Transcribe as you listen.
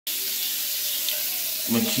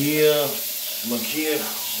Makhia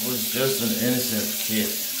was just an innocent kid.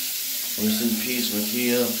 Rest in peace,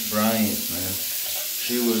 Makhia Bryant, man.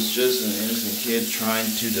 She was just an innocent kid trying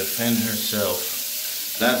to defend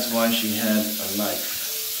herself. That's why she had a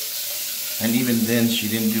knife. And even then, she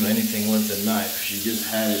didn't do anything with the knife. She just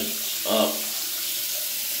had it up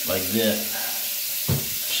like this.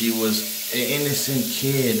 She was an innocent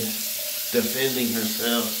kid defending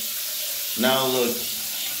herself. Now look,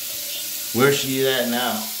 where's she at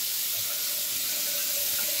now?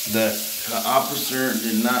 The officer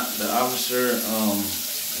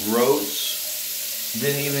wrote,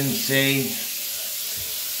 didn't even say,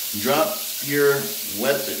 drop your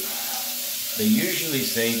weapon. They usually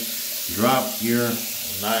say, drop your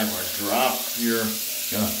knife or drop your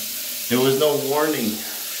gun. There was no warning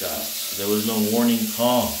shots. There was no warning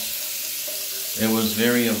call. It was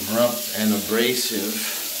very abrupt and abrasive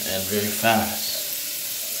and very fast.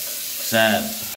 Sad.